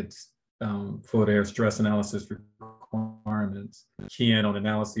methods for their stress analysis requirements key in on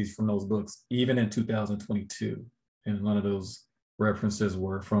analyses from those books, even in 2022. And a lot of those references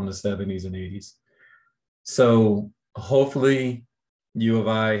were from the 70s and 80s. So hopefully U of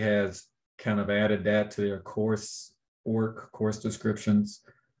I has kind of added that to their course descriptions,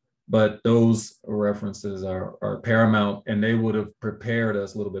 but those references are paramount, and they would have prepared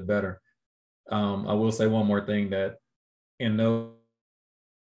us a little bit better. I will say one more thing, that in those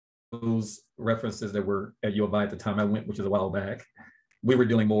references that were at U of I at the time I went, which is a while back, we were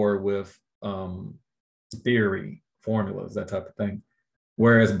dealing more with theory, formulas, that type of thing.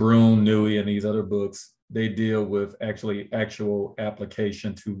 Whereas Broom, Newey, and these other books, they deal with actual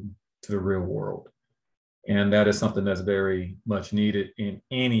application to the real world. And that is something that's very much needed in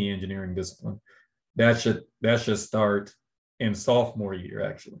any engineering discipline. That should start in sophomore year,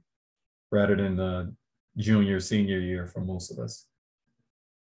 actually, rather than the junior, senior year for most of us.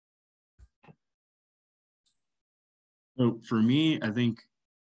 So for me, I think,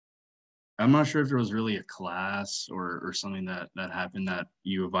 I'm not sure if there was really a class or something that happened that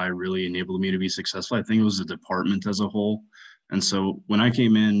U of I really enabled me to be successful. I think it was the department as a whole. And so when I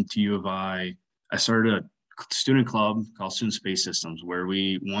came into U of I started a student club called Student Space Systems, where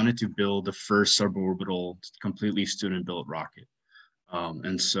we wanted to build the first suborbital, completely student-built rocket.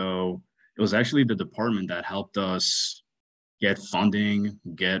 And so it was actually the department that helped us get funding,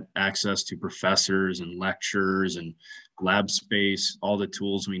 get access to professors and lectures and lab space, all the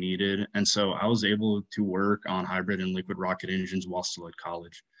tools we needed. And so I was able to work on hybrid and liquid rocket engines while still at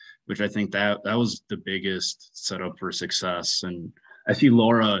college, which I think that was the biggest setup for success. And I see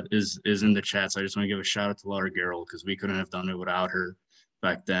Laura is in the chat, so I just want to give a shout out to Laura Garrell, because we couldn't have done it without her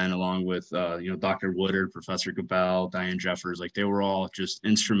back then, along with Dr. Woodard, Professor Gabel, Diane Jeffers. Like, they were all just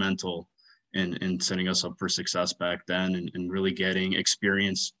instrumental in setting us up for success back then, and really getting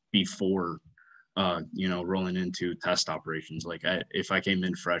experience before rolling into test operations. Like, if I came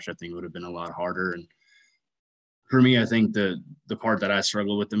in fresh, I think it would have been a lot harder. And for me, I think the part that I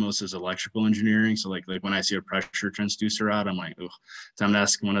struggle with the most is electrical engineering. So like when I see a pressure transducer out, I'm like, oh, time to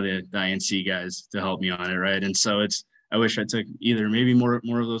ask one of the INC guys to help me on it, right? And so I wish I took either maybe more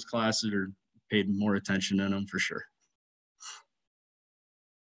of those classes or paid more attention in them, for sure.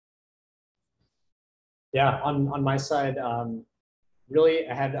 Yeah, on my side, really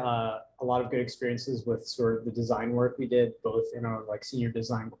I had a lot of good experiences with sort of the design work we did, both in our senior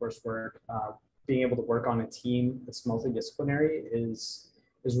design coursework. Being able to work on a team that's multidisciplinary is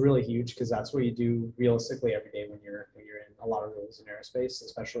really huge, because that's what you do realistically every day when you're in a lot of roles in aerospace,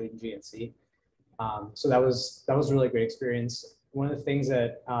 especially in GNC. So that was a really great experience. One of the things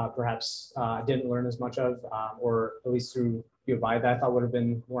that perhaps I didn't learn as much of, or at least through U of I, that I thought would have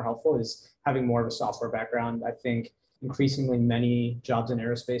been more helpful, is having more of a software background. I think increasingly many jobs in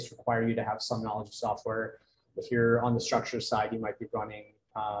aerospace require you to have some knowledge of software. If you're on the structure side, you might be running,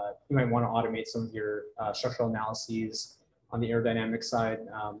 you might want to automate some of your structural analyses. On the aerodynamics side,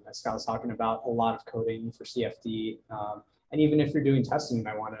 as Scott was talking about, a lot of coding for CFD. And even if you're doing testing, you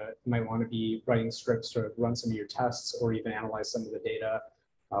might want to be writing scripts to run some of your tests, or even analyze some of the data,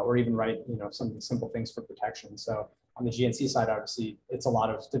 or even write some simple things for protection. So on the GNC side, obviously, it's a lot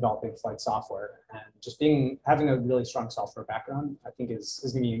of developing flight software, and just having a really strong software background, I think is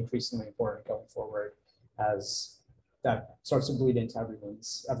going to be increasingly important going forward, as that starts to bleed into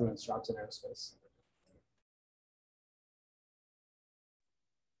everyone's jobs in aerospace.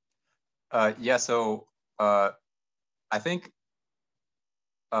 Yeah, so I think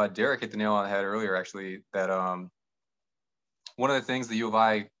Derrick hit the nail on the head earlier, actually, that one of the things the U of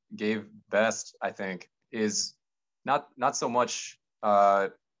I gave best, I think, is not so much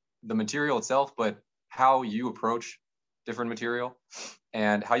the material itself, but how you approach different material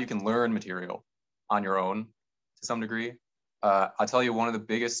and how you can learn material on your own to some degree. I'll tell you, one of the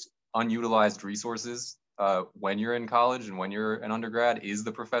biggest unutilized resources when you're in college and when you're an undergrad is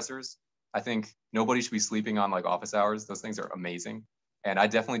the professors. I think nobody should be sleeping on office hours. Those things are amazing. And I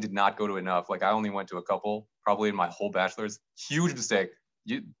definitely did not go to enough. I only went to a couple, probably in my whole bachelor's. Huge mistake.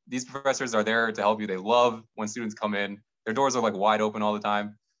 These professors are there to help you. They love when students come in. Their doors are wide open all the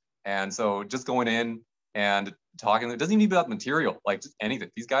time. And so just going in and talking, it doesn't even need to be about material, just anything.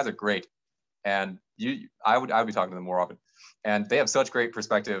 These guys are great. And I would be talking to them more often. And they have such great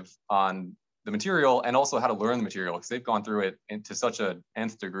perspective on the material and also how to learn the material, because they've gone through it to such an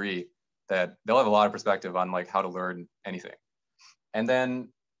nth degree that they'll have a lot of perspective on like how to learn anything. And then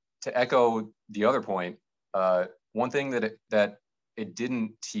to echo the other point, one thing that it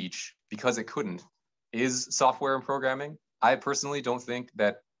didn't teach because it couldn't is software and programming. I personally don't think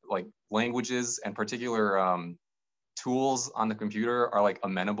that like languages and particular tools on the computer are like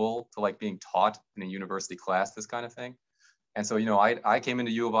amenable to like being taught in a university class, this kind of thing. And so, you know, I came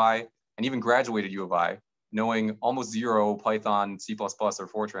into U of I and even graduated U of I knowing almost zero Python, C++, or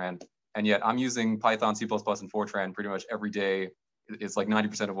Fortran. And yet I'm using Python, C++, and Fortran pretty much every day. It's like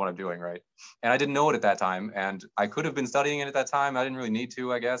 90% of what I'm doing, right? And I didn't know it at that time. And I could have been studying it at that time. I didn't really need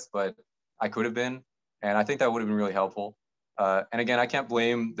to, I guess, but I could have been. And I think that would have been really helpful. And again, I can't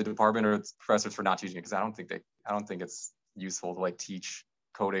blame the department or its professors for not teaching it, because I don't think it's useful to like teach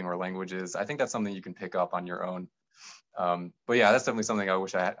coding or languages. I think that's something you can pick up on your own. But yeah, that's definitely something I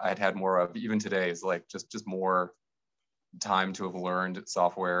wish I had more of, even today, is like just more time to have learned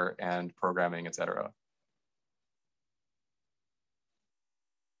software and programming, etc.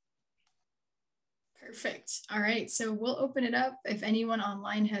 Perfect. All right. So we'll open it up. If anyone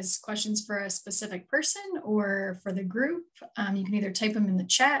online has questions for a specific person or for the group, you can either type them in the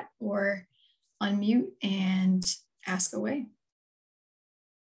chat or unmute and ask away.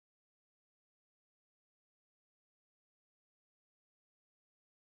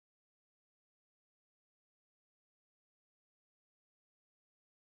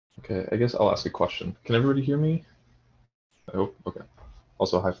 Okay, I guess I'll ask a question. Can everybody hear me? I hope. Okay.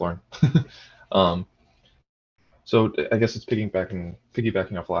 Also, hi, Florin. So I guess it's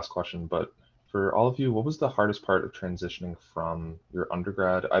piggybacking off the last question, but for all of you, what was the hardest part of transitioning from your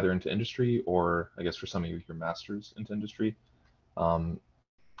undergrad either into industry, or I guess for some of you, your master's into industry? And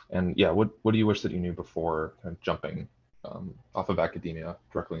yeah, what do you wish that you knew before kind of jumping off of academia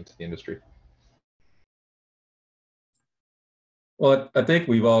directly into the industry? Well, I think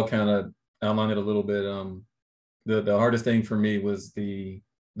we've all kind of outlined it a little bit. The hardest thing for me was the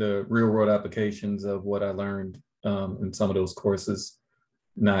real world applications of what I learned in some of those courses,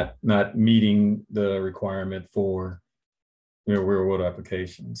 not meeting the requirement for real world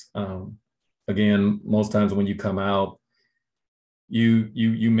applications. Again, most times when you come out,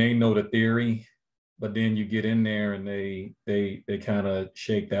 you may know the theory, but then you get in there and they kind of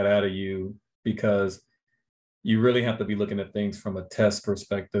shake that out of you, because you really have to be looking at things from a test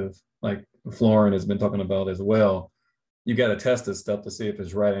perspective, like Florin has been talking about as well. You got to test this stuff to see if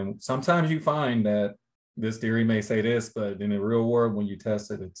it's right. And sometimes you find that this theory may say this, but in the real world, when you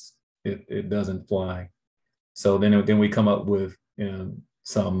test it, it doesn't fly. So then we come up with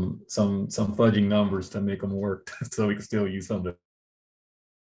some fudging numbers to make them work, so we can still use some of the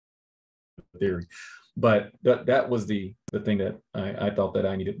theory. But that was the thing that I thought that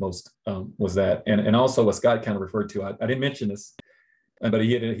I needed most, was that. And also what Scott kind of referred to, I didn't mention this, but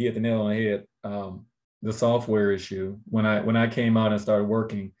he hit the nail on the head. The software issue. When I came out and started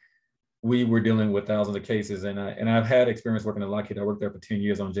working, we were dealing with thousands of cases, and I've had experience working at Lockheed. I worked there for 10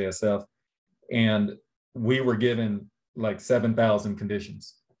 years on JSF, and we were given like 7,000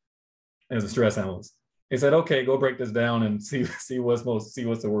 conditions as a stress analyst. They said, okay, go break this down and see what's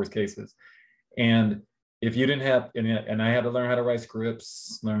the worst cases. And if you didn't have, and I had to learn how to write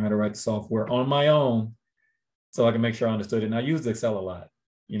scripts, learn how to write software on my own, so I can make sure I understood it. And I used Excel a lot,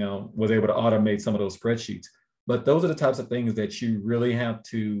 was able to automate some of those spreadsheets. But those are the types of things that you really have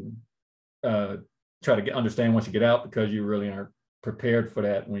to try to understand once you get out, because you really aren't prepared for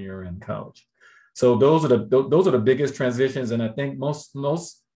that when you're in college. So those are the biggest transitions. And I think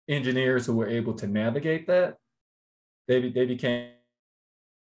most engineers who were able to navigate that, they became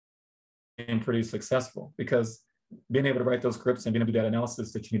pretty successful, because being able to write those scripts and being able to do that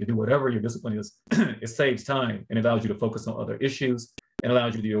analysis that you need to do, whatever your discipline is, it saves time and allows you to focus on other issues and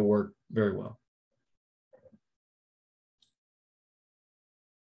allows you to do your work very well.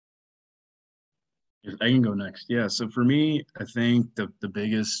 I can go next. Yeah. So for me, I think the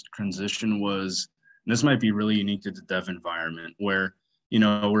biggest transition was, and this might be really unique to the dev environment, where,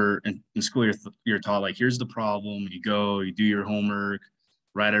 we're in school, you're taught like, here's the problem, you go, you do your homework,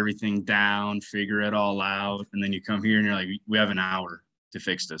 write everything down, figure it all out. And then you come here and you're like, we have an hour to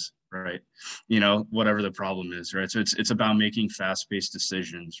fix this, right? Whatever the problem is, right? So it's about making fast-paced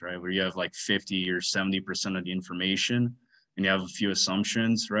decisions, right? Where you have like 50 or 70% of the information and you have a few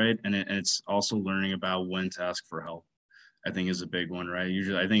assumptions, right? And it's also learning about when to ask for help, I think, is a big one, right?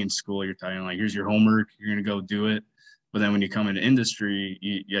 Usually, I think in school, you're telling like, here's your homework, you're going to go do it. But then when you come into industry,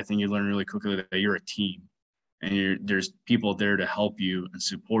 I think you learn really quickly that you're a team. and there's people there to help you and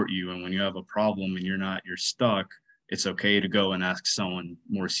support you. And when you have a problem and you're stuck, it's okay to go and ask someone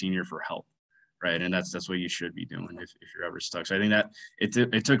more senior for help, right? And that's what you should be doing if you're ever stuck. So I think that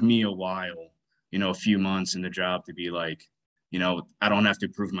it took me a while, a few months in the job to be like, I don't have to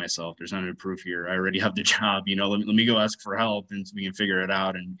prove myself. There's nothing to prove here. I already have the job. Let me go ask for help, and we can figure it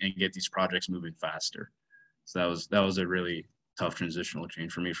out and get these projects moving faster. So that was a really tough transitional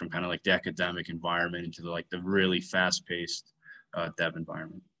change for me from kind of like the academic environment into the really fast-paced dev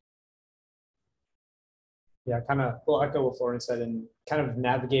environment. Yeah, kind of will echo what Florian said, and kind of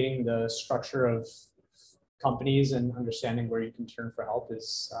navigating the structure of companies and understanding where you can turn for help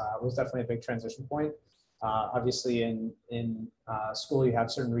was definitely a big transition point. Obviously, in school, you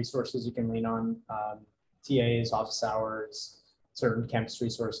have certain resources you can lean on, TAs, office hours, certain campus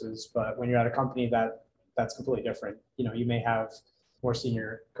resources. But when you're at a company that's completely different, you may have more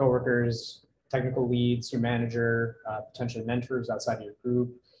senior coworkers, technical leads, your manager, potentially mentors outside of your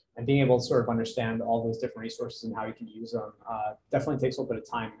group, and being able to sort of understand all those different resources and how you can use them definitely takes a little bit of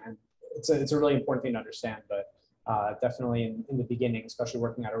time. And it's a really important thing to understand, but definitely in the beginning, especially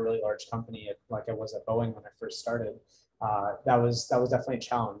working at a really large company like I was at Boeing when I first started, that was definitely a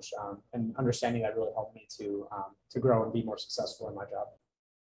challenge. And understanding that really helped me to grow and be more successful in my job.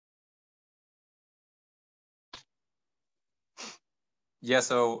 Yeah,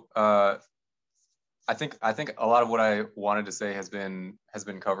 so I think a lot of what I wanted to say has been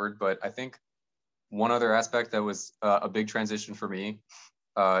covered, but I think one other aspect that was a big transition for me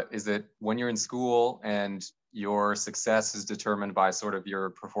is that when you're in school and your success is determined by sort of your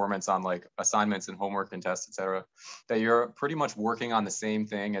performance on like assignments and homework and tests, et cetera, that you're pretty much working on the same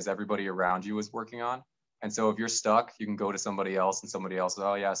thing as everybody around you is working on. And so if you're stuck, you can go to somebody else and somebody else,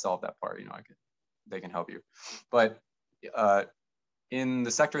 oh yeah, I solved that part, they can help you. But in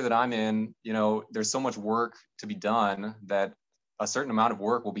the sector that I'm in, there's so much work to be done that a certain amount of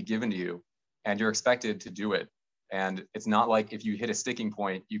work will be given to you and you're expected to do it. And it's not like if you hit a sticking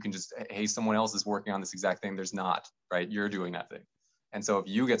point, you can just, hey, someone else is working on this exact thing. There's not, right? You're doing that thing. And so if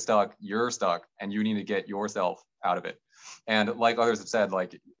you get stuck, you're stuck and you need to get yourself out of it. And like others have said,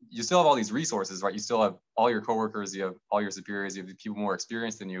 like you still have all these resources, right? You still have all your coworkers, you have all your superiors, you have people more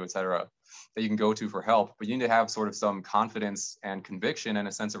experienced than you, et cetera, that you can go to for help. But you need to have sort of some confidence and conviction and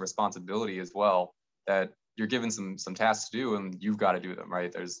a sense of responsibility as well, that you're given some tasks to do and you've got to do them,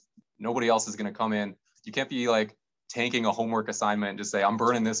 right? There's nobody else is going to come in. You can't be like tanking a homework assignment and just say, I'm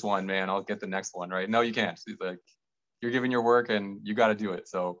burning this one, man, I'll get the next one, right? No, you can't. It's like, you're giving your work and you got to do it.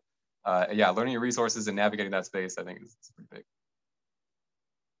 So yeah, learning your resources and navigating that space, I think is pretty big.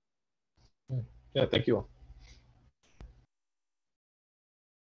 Yeah, thank you all.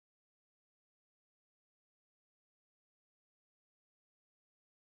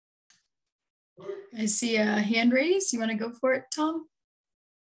 I see a hand raised. You want to go for it, Tom?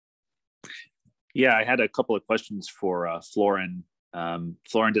 Yeah, I had a couple of questions for Florin.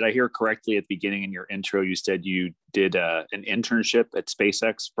 Florin, did I hear correctly at the beginning in your intro, you said you did an internship at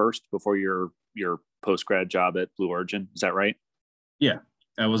SpaceX first before your post-grad job at Blue Origin? Is that right? Yeah,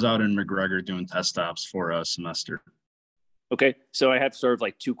 I was out in McGregor doing test stops for a semester. Okay, so I have sort of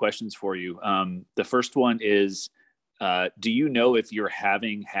like two questions for you. The first one is, do you know if you're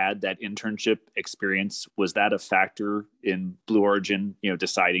having had that internship experience, was that a factor in Blue Origin,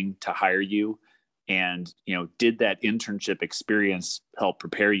 deciding to hire you? And, did that internship experience help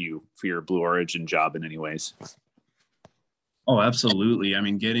prepare you for your Blue Origin job in any ways? Oh, absolutely. I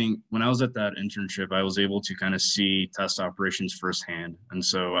mean, when I was at that internship, I was able to kind of see test operations firsthand. And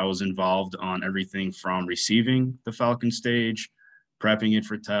so I was involved on everything from receiving the Falcon stage, prepping it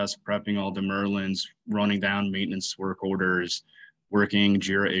for tests, prepping all the Merlins, running down maintenance work orders, working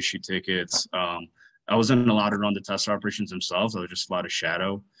JIRA issue tickets. I wasn't allowed to run the test operations themselves. I was just allowed to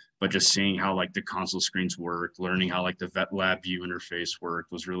shadow, but just seeing how like the console screens work, learning how like the vet lab view interface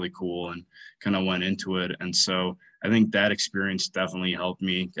worked was really cool, and kind of went into it. And so I think that experience definitely helped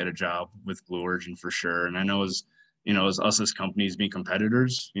me get a job with Blue Origin for sure. And I know as us as companies being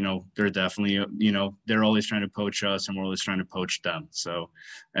competitors, they're definitely, they're always trying to poach us and we're always trying to poach them. So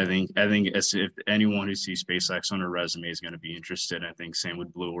I think as if anyone who sees SpaceX on a resume is going to be interested, I think same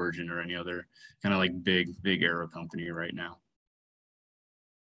with Blue Origin or any other kind of like big aero company right now.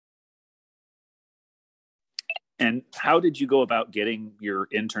 And how did you go about getting your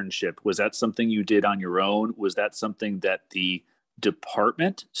internship? Was that something you did on your own? Was that something that the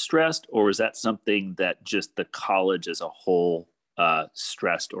department stressed, or was that something that just the college as a whole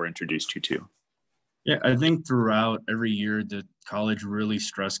stressed or introduced you to? Yeah, I think throughout every year, the college really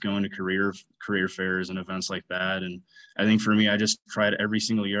stressed going to career fairs and events like that. And I think for me, I just tried every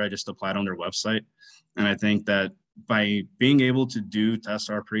single year. I just applied on their website, and I think that by being able to do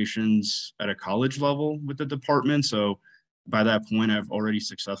test operations at a college level with the department, so by that point, I've already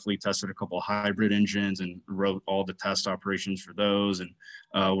successfully tested a couple of hybrid engines and wrote all the test operations for those. And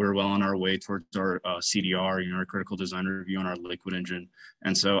we're well on our way towards our CDR, our critical design review on our liquid engine.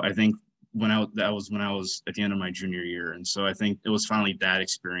 And so I think that was when I was at the end of my junior year. And so I think it was finally that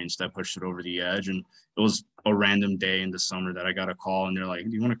experience that pushed it over the edge. And it was a random day in the summer that I got a call and they're like,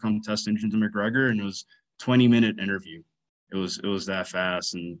 do you want to come test engines in McGregor? And it was 20-minute interview. It was that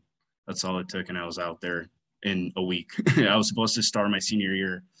fast. And that's all it took. And I was out there in a week. I was supposed to start my senior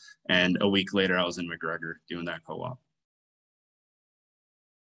year, and a week later I was in McGregor doing that co-op.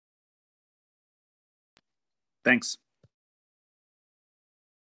 Thanks.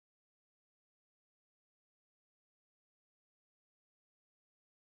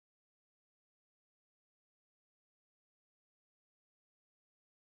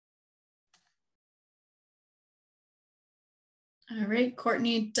 All right,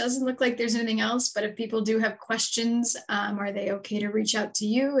 Courtney, it doesn't look like there's anything else, but if people do have questions, are they okay to reach out to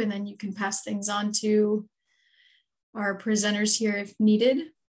you? And then you can pass things on to our presenters here if needed.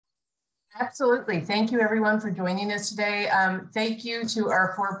 Absolutely. Thank you everyone for joining us today. Thank you to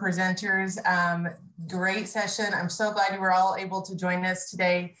our 4 presenters. Great session. I'm so glad you were all able to join us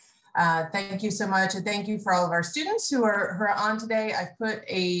today. Thank you so much. And thank you for all of our students who are on today. I put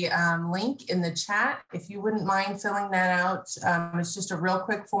a link in the chat. If you wouldn't mind filling that out, it's just a real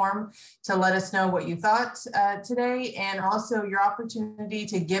quick form to let us know what you thought today, and also your opportunity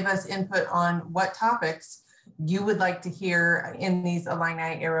to give us input on what topics you would like to hear in these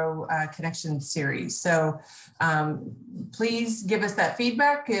Illini Aero Connection series. So please give us that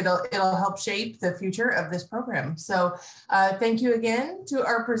feedback. It'll help shape the future of this program. So thank you again to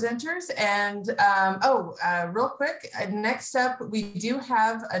our presenters. And real quick, next up, we do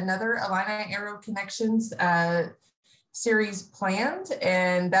have another Illini Aero Connections series planned,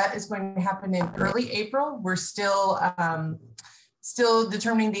 and that is going to happen in early April. We're still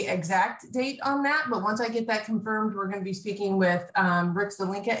determining the exact date on that, but once I get that confirmed, we're going to be speaking with Rick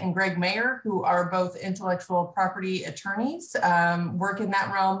Zelinka and Greg Mayer, who are both intellectual property attorneys, work in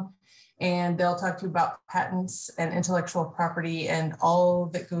that realm, and they'll talk to you about patents and intellectual property and all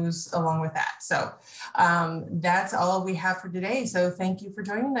that goes along with that. So that's all we have for today. So thank you for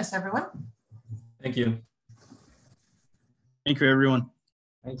joining us, everyone. Thank you. Thank you, everyone.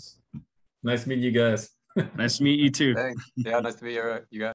 Thanks. Nice meeting you guys. Nice to meet you too. Thanks. Yeah, nice to meet you guys.